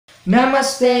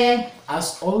Namaste!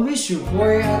 As always, your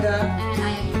boy Ada. And I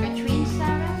am your Katrine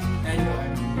Sarah. And you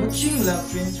are watching Love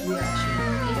Prince Reaction.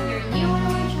 If you're new on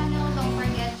our channel, don't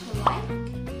forget to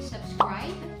like,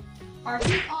 subscribe, or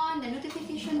click on the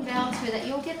notification bell so that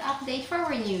you'll get updates for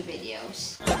our new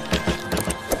videos.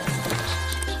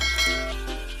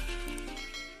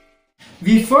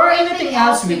 Before anything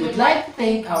else, we would like to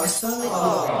thank our solid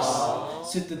viewers.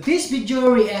 So today's video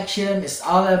reaction is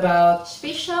all about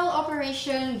Special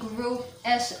Operation Group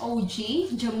SOG,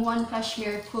 Jammu and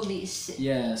Kashmir Police.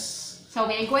 yes. So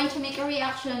we are going to make a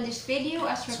reaction on this video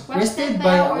as Requested requested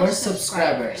by by our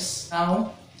subscribers.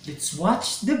 Now, let's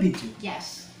watch the video.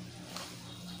 Yes,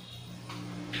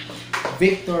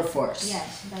 Victor Force.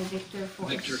 yes, by Victor Force.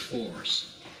 Victor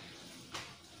Force.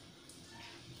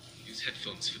 Use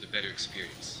headphones for the better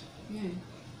experience.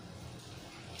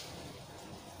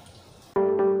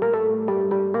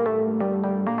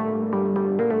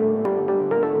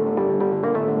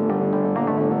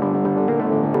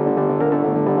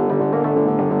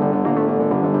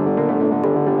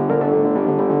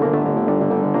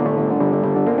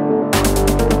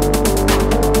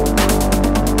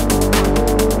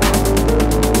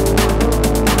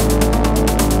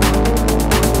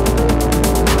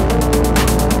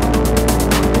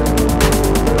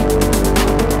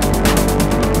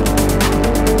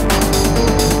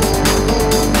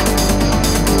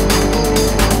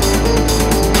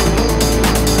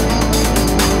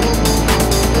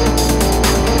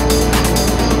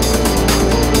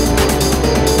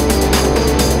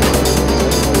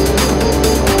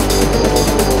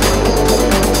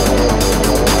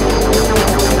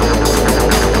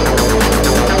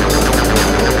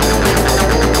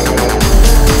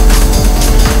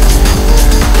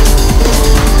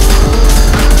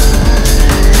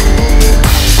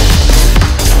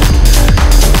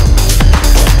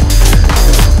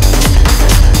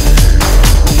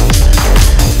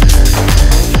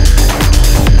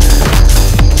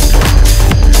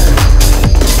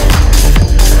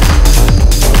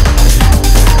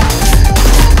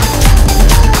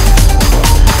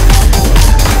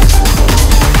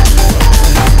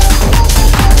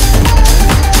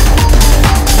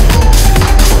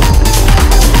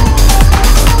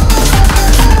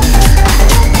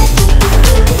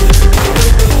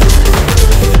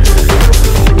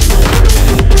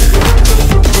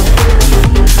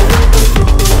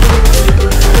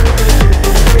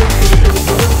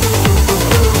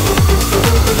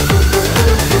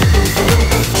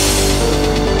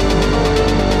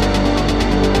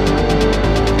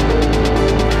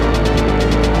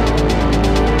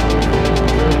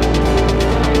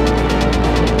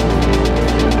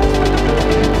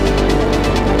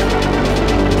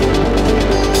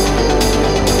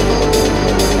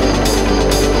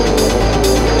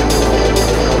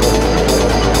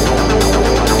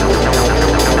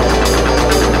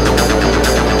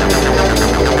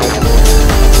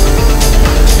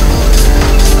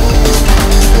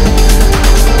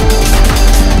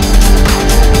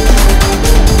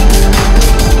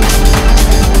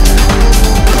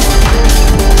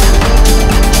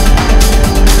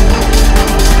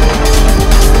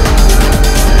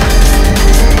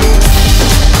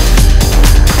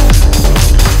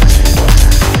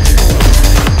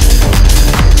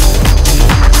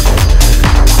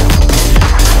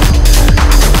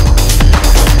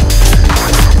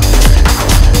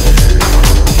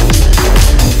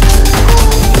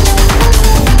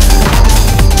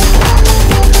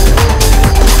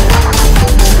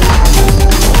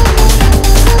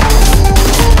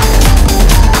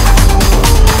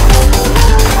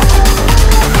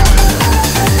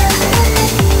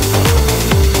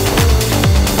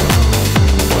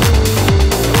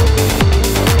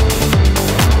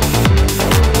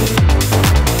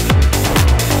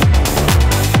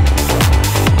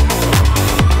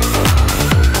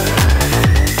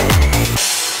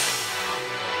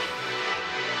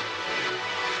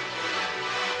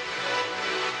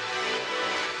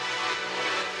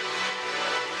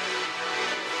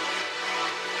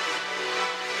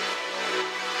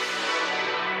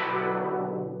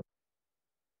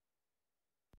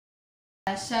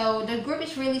 So the group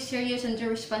is really serious in their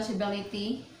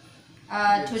responsibility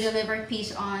to deliver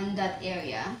peace on that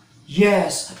area.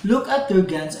 Yes, look at their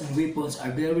guns and weapons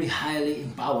are very highly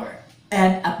empowered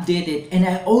and updated, and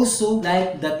I also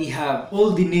like that they have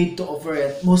all the need to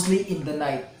operate mostly in the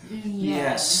night.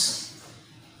 Yes.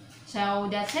 So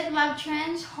that's it, Love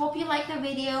Trends. Hope you like the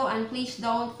video, and please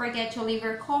don't forget to leave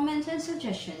your comments and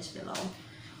suggestions below.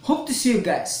 Hope to see you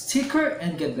guys. Take care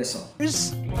and God bless all.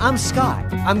 I'm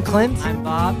Scott. I'm Clint. I'm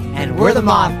Bob. And we're the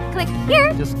mob. Click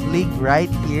here. Just click right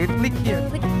here. Click here.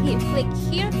 Click here. Click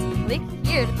here. Click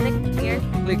here. Click here.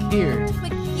 Click here.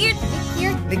 Click here. Click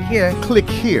here. Click here. Click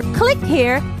here. Click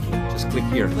here. Just click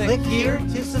here. Click here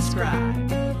to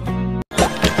subscribe.